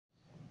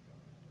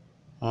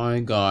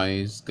Hi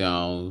guys,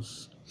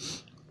 gals.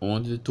 I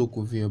wanted to talk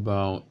with you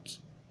about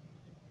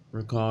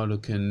Ricardo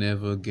can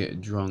never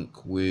get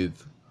drunk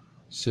with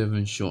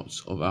 7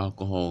 shots of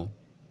alcohol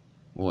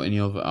or any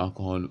other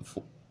alcohol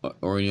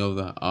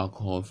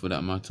for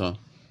that matter.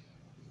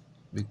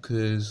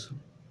 Because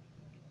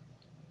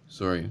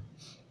sorry,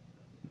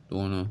 don't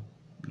wanna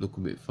look a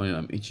bit funny.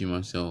 I'm itching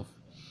myself.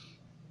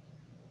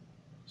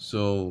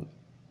 So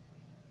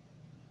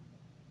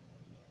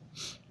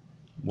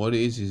what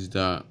it is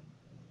that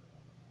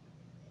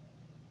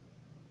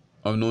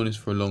I've known this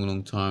for a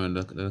long time, and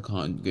that I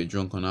can't get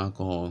drunk on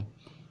alcohol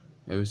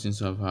ever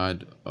since I've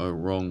had a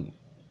wrong,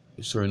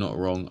 sorry, not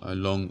wrong, a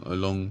long,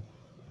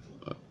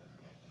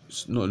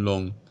 not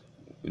long,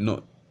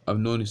 not. I've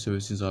known this ever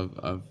since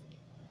I've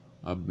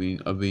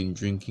been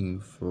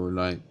drinking for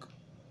like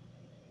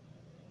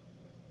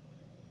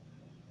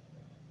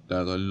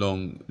a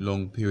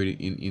long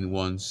period in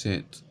one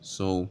set.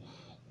 So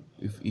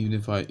even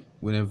if I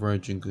whenever I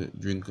drink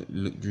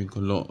a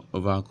lot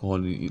of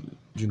alcohol,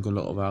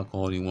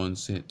 in one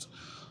set,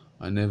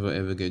 I never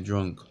ever get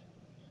drunk.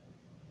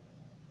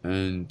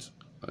 And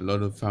a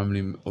lot of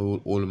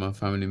all of my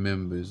family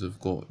members have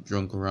got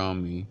drunk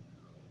around me.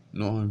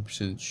 Not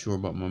 100% sure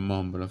about my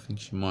mum, but I think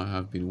she might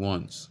have been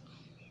once,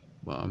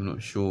 but I'm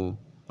not sure.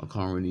 I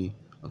can't really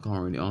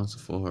answer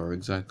for her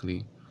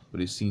exactly,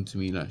 but it seemed to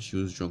me like she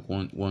was drunk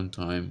one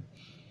time.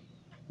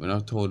 When I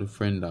told a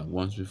friend that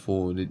once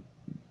before, they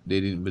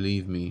didn't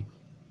believe me.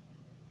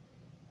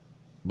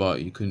 But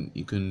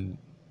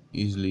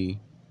easily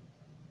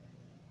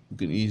you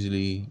can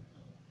easily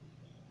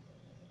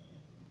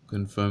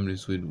confirm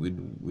this with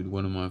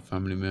one of my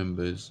family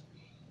members.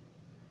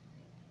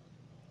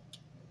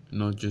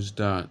 Not just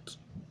that,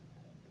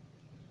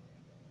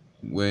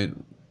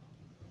 when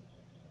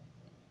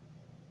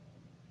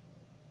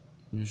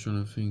I'm just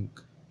trying to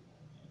think,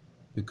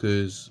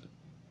 because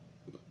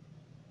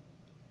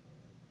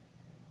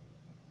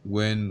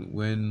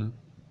when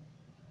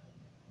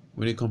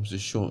it comes to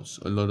shots,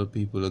 a lot of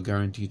people are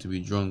guaranteed to be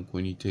drunk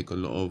when you take a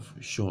lot of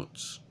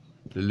shots.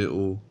 The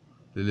little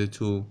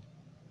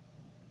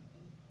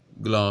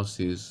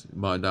glasses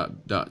about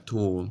that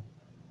tall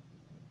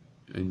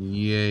and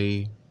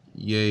yay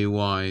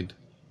wide.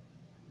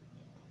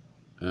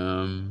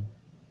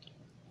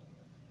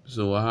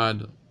 So I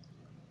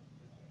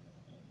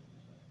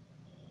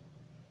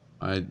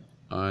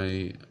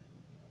I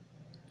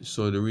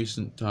so the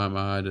recent time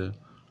I had the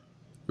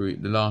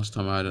last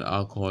time I had an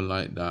alcohol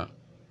like that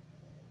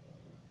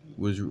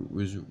was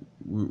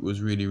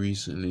really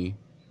recently.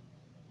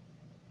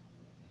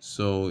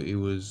 So it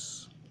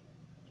was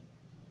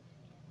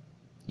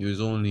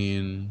only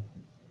in,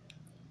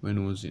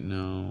 when was it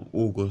now?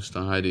 August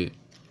I had it.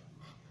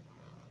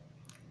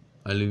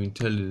 I'll even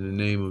tell you the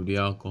name of the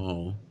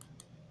alcohol,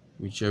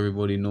 which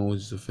everybody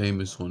knows is a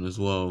famous one as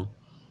well.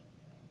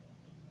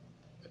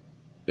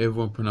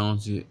 Everyone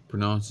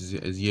pronounces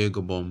it as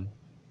Jägerbomb,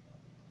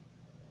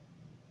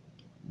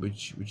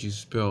 which is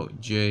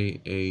spelled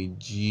Jagerbomb.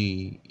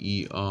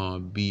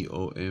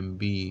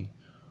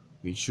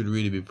 It should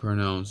really be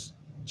pronounced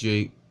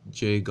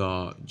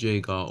Jagar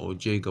or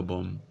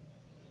Jägerbomb.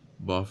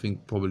 But I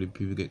think probably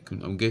people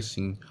I'm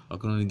guessing, I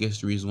can only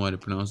guess the reason why they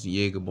pronounce it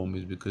Jägerbomb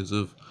is because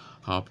of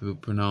how people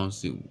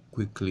pronounce it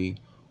quickly,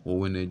 or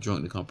when they're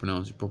drunk they can't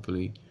pronounce it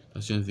properly.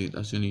 That's the only thing.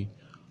 That's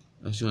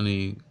the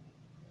only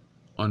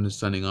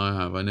understanding I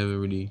have. I never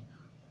really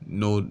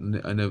know.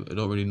 I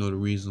don't really know the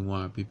reason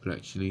why people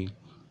actually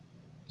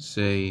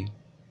say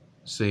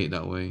it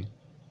that way.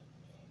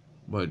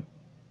 But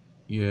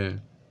yeah.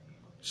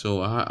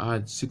 So I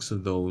had 6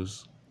 of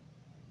those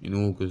in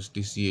August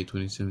this year,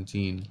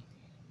 2017.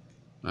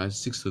 I had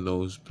 6 of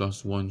those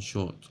plus 1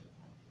 shot.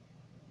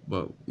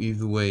 But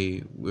either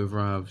way, whether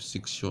I have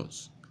 6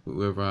 shots,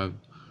 whether I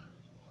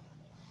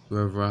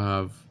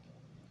have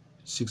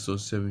 6 or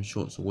 7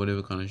 shots or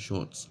whatever kind of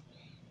shots,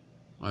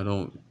 I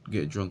don't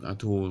get drunk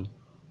at all,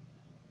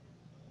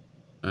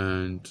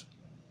 and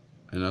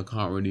I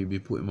can't really be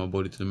putting my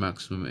body to the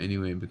maximum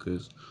anyway,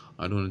 because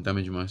I don't want to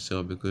damage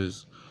myself.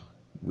 Because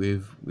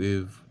with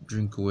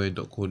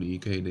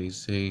drinkaware.co.uk,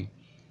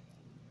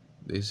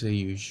 they say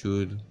you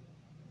should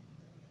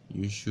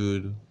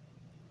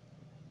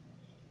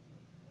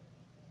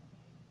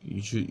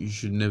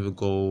never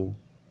go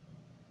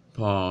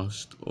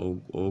past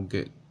or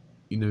get,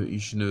 you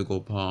should never go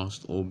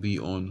past or be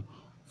on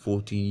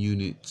 14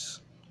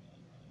 units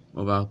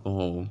of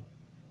alcohol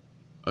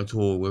at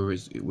all, whether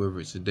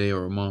it's a day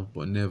or a month,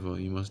 but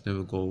you must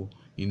never go,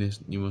 you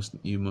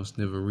must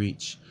never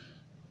reach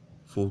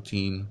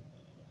 14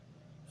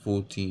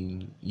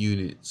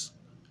 units.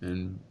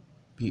 And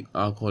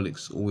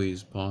alcoholics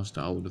always pass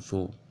that, I would have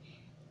thought.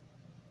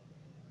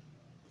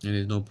 And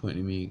there's no point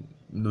in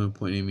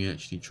me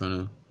actually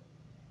trying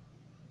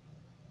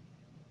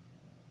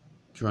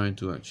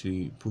to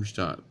actually push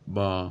that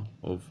bar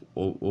of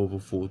over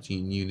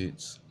 14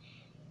 units.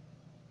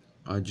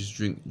 I just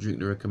drink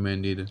the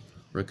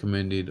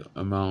recommended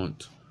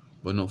amount,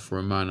 but not for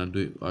a man. I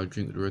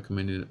drink the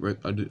recommended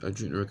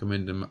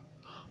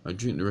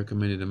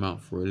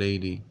amount for a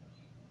lady.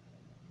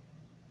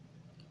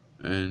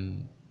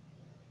 and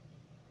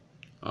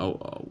I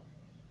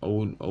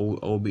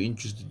will be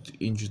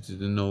interested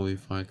to know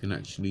if I can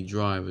actually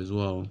drive as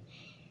well,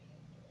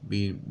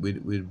 being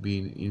with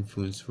being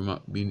influenced from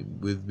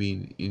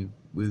being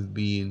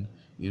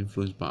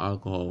influenced by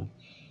alcohol.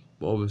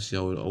 But obviously,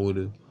 I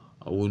wouldn't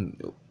I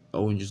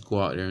wouldn't just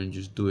go out there and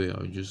just do it.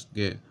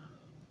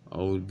 I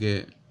would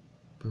get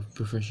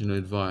professional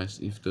advice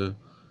if the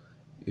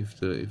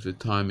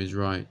time is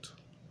right,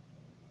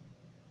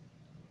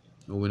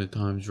 or when the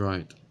time's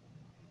right.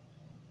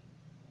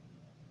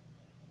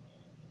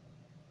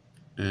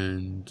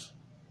 And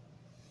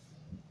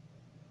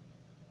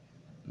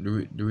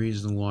the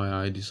reason why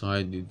I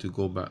decided to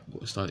go back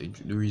started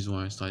the reason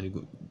why I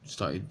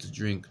started to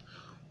drink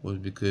was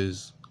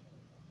because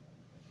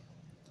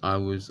I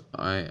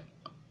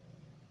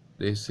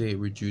they say it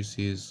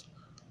reduces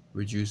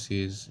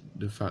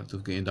the fact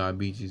of getting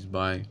diabetes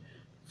by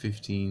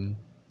 15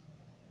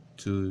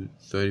 to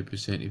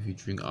 30% if you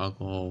drink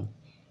alcohol,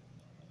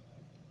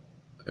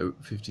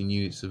 15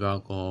 units of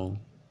alcohol.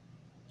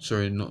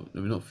 Sorry,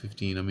 not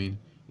 15. I mean,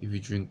 if you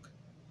drink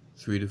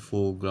 3 to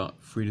 4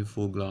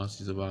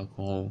 glasses of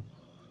alcohol,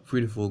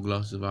 3 to 4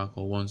 glasses of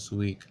alcohol once a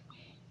week.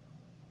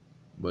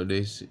 But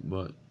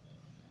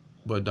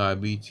but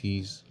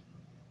diabetes,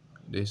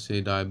 they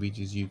say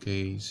Diabetes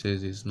UK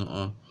says it's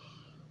not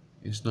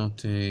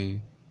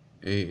an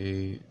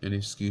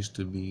excuse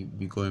to be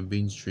going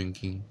binge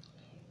drinking.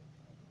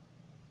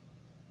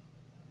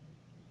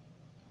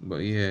 But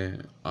yeah,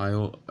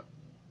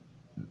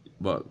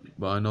 but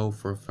I know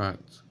for a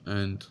fact,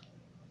 and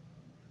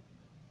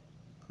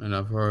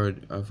I've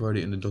heard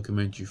it in the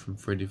documentary from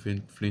Freddie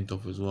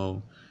Flintoff as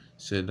well.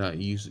 Said that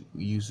he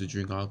used to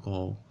drink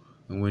alcohol,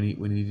 and when he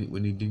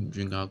didn't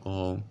drink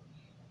alcohol,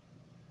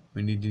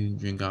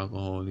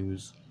 he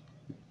was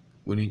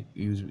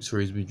he was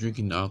sorry he's been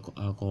drinking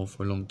alcohol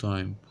for a long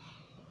time.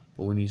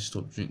 But when he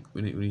stopped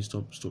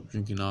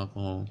drinking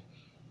alcohol,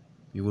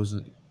 he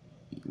wasn't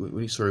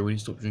when he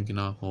stopped drinking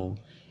alcohol,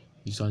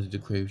 he started to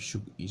crave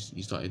sugar. He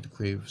started to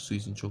crave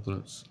sweets and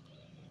chocolates.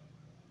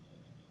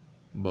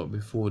 But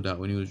before that,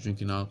 when he was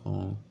drinking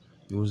alcohol,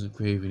 he wasn't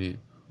craving it.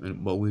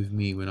 But with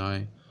me, when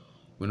I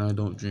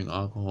don't drink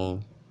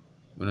alcohol,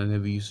 when I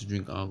never used to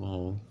drink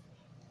alcohol,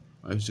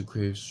 I used to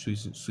crave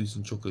sweets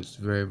and chocolates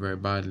very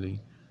badly.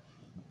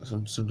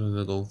 Sometimes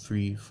I go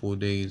 3 4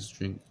 days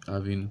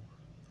having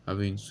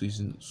sweets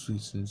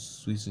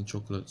and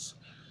chocolates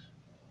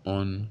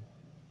on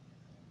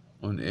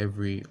on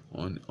every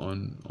one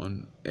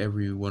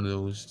of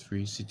those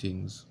 3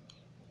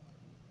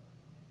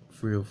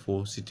 or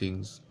 4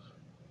 sittings.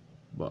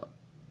 But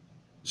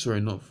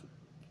sorry, not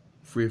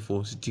 3 or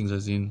 4 sittings,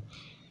 as in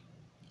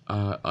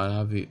I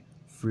have it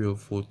 3 or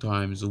 4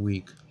 times a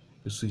week,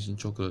 the sweets and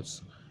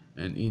chocolates,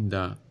 and in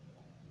that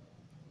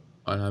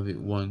I'll have it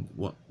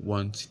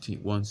one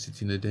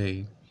sitting a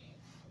day.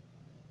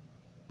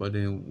 But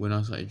then when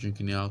I started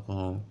drinking the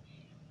alcohol,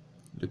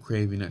 the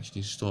craving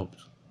actually stopped.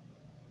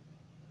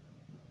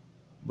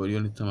 But the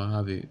only time I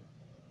have it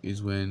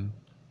is when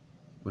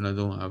I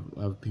don't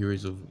have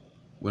periods of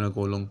when I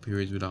go long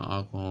periods without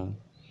alcohol.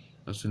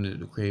 That's when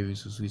the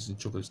cravings for sweets and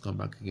chocolates come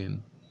back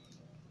again.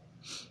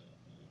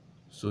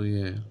 So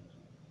yeah,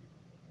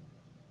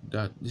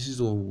 that this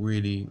is all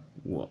really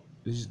what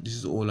this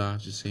is all I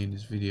have to say in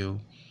this video.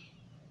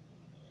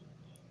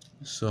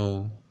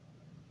 So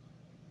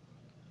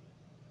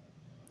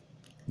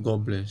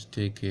God bless,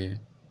 take care,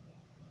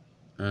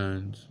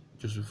 and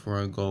just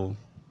before I go,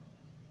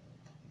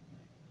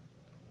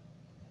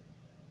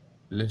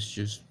 let's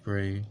just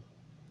pray.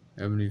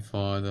 Heavenly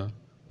Father,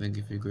 thank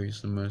you for your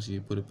grace and mercy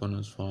you put upon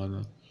us,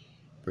 Father.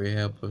 Pray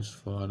help us,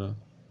 Father,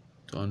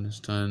 to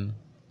understand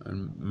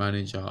and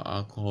manage our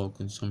alcohol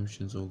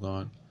consumptions, O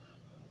God.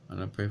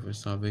 And I pray for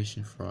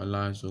salvation for our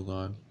lives, O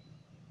God.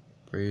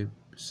 Pray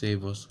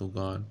save us, O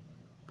God.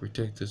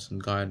 Protect us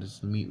and guide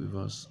us and meet with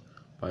us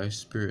by your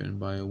Spirit and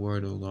by your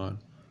word, O God.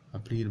 I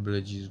plead the blood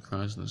of Jesus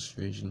Christ in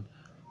restoration.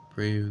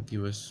 Pray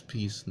give us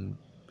peace and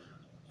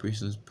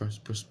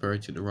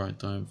prosperity at the right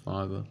time,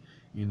 Father.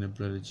 In the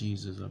blood of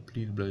Jesus, I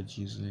plead the blood of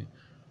Jesus.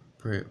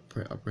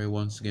 I pray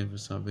once again for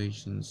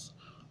salvations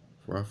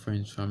for our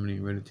friends, family,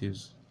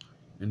 relatives,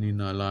 and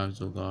in our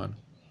lives, O God,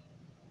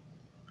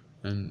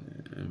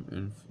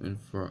 and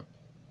for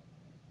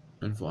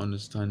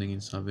understanding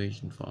and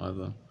salvation,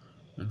 Father,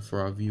 and for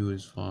our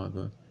viewers,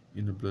 Father,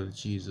 in the blood of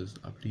Jesus.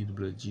 I plead the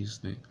blood of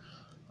Jesus' name.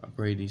 I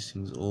pray these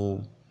things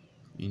all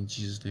in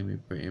Jesus' name. We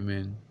pray,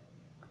 Amen.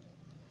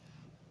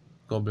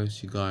 God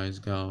bless you guys,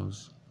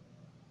 gals.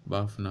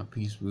 Bye for now.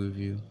 Peace be with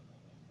you.